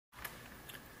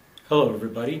Hello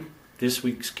everybody. This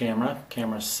week's camera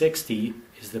 60,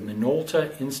 is the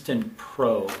Minolta Instant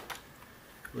Pro.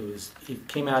 It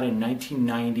came out in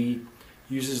 1990,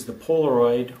 uses the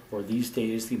Polaroid, or these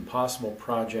days the Impossible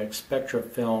Project Spectra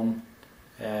film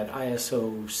at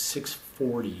ISO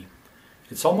 640.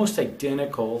 It's almost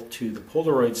identical to the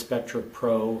Polaroid Spectra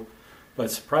Pro,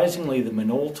 but surprisingly the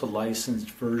Minolta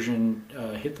licensed version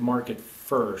hit the market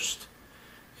first.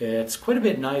 It's quite a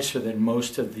bit nicer than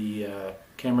most of the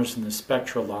cameras in the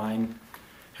Spectra line.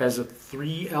 Has a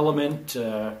 3-element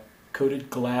coated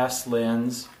glass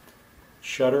lens.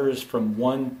 Shutter is from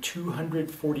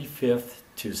 1/245th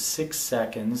to 6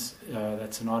 seconds.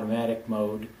 That's an automatic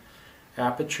mode.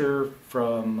 Aperture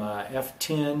from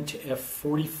f10 to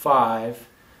f45.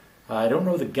 I don't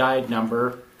know the guide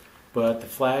number, but the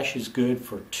flash is good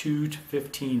for 2 to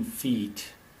 15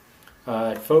 feet.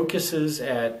 It focuses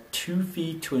at 2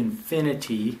 feet to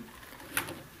infinity,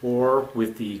 or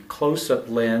with the close-up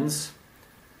lens,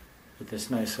 with this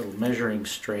nice little measuring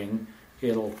string,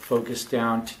 it'll focus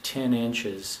down to 10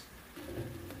 inches.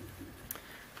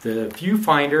 The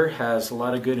viewfinder has a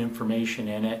lot of good information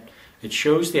in it. It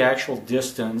shows the actual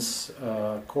distance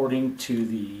according to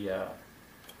the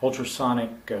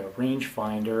ultrasonic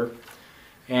rangefinder,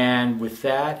 and with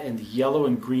that and the yellow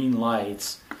and green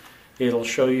lights, it'll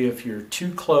show you if you're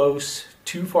too close,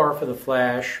 too far for the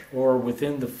flash, or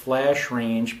within the flash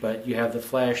range, but you have the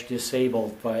flash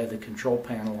disabled via the control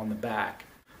panel on the back.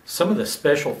 Some of the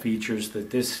special features that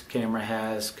this camera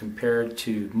has compared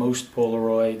to most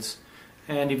Polaroids,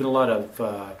 and even a lot of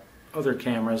other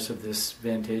cameras of this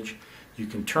vintage, you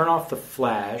can turn off the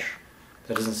flash.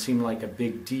 That doesn't seem like a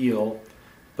big deal,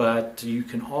 but you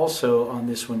can also, on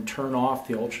this one, turn off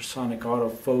the ultrasonic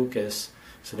autofocus.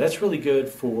 So that's really good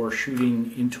for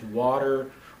shooting into water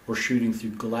or shooting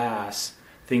through glass,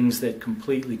 things that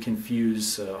completely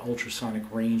confuse ultrasonic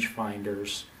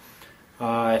rangefinders.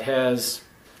 It has,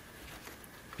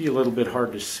 be a little bit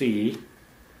hard to see,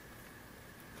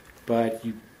 but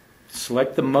you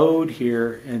select the mode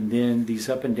here, and then these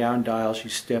up and down dials,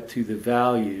 you step through the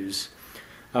values.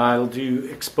 It'll do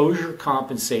exposure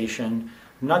compensation.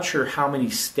 I'm not sure how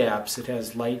many steps. It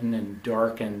has lighten and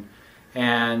darken,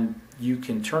 and you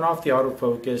can turn off the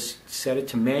autofocus, set it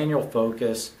to manual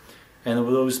focus, and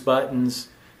with those buttons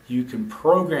you can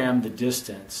program the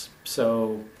distance.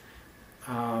 So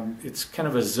it's kind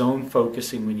of a zone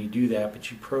focusing when you do that,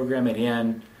 but you program it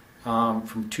in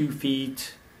from 2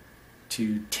 feet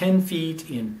to 10 feet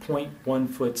in 0.1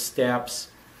 foot steps.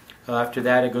 After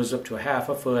that it goes up to a half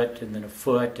a foot, and then a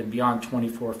foot, and beyond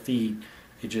 24 feet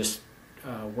it just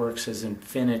works as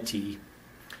infinity.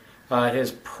 It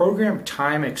has program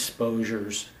time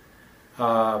exposures.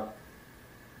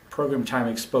 Program time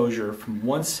exposure from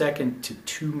 1 second to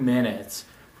 2 minutes.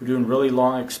 We're doing really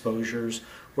long exposures,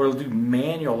 or it'll do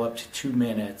manual up to 2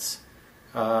 minutes.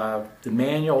 The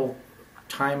manual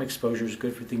time exposure is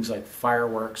good for things like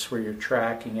fireworks, where you're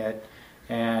tracking it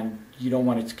and you don't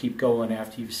want it to keep going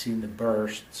after you've seen the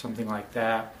burst, something like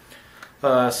that.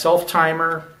 Self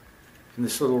timer, and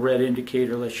this little red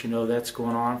indicator lets you know that's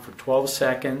going on for 12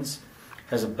 seconds.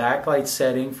 Has a backlight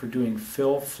setting for doing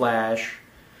fill flash.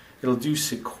 It'll do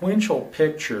sequential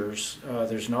pictures.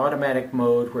 There's an automatic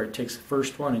mode where it takes the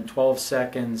first one in 12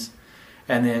 seconds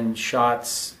and then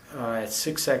shots at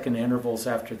 6-second intervals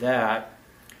after that.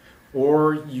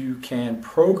 Or you can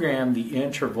program the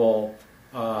interval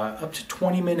up to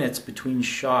 20 minutes between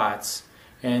shots,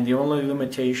 and the only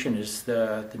limitation is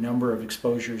the number of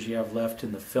exposures you have left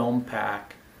in the film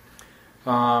pack.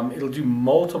 It'll do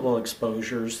multiple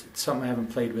exposures. It's something I haven't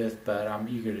played with, but I'm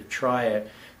eager to try it.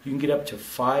 You can get up to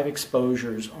 5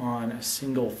 exposures on a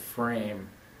single frame.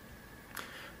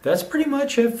 That's pretty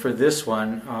much it for this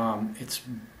one. It's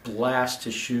blast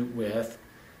to shoot with.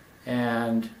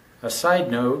 And a side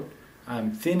note,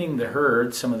 I'm thinning the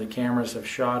herd. Some of the cameras I've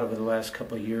shot over the last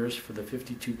couple of years for the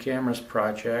 52 Cameras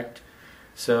project.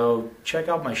 So check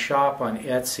out my shop on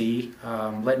Etsy.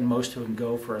 I'm letting most of them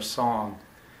go for a song.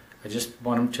 I just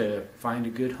want them to find a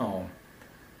good home.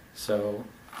 So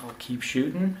I'll keep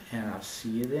shooting, and I'll see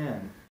you then.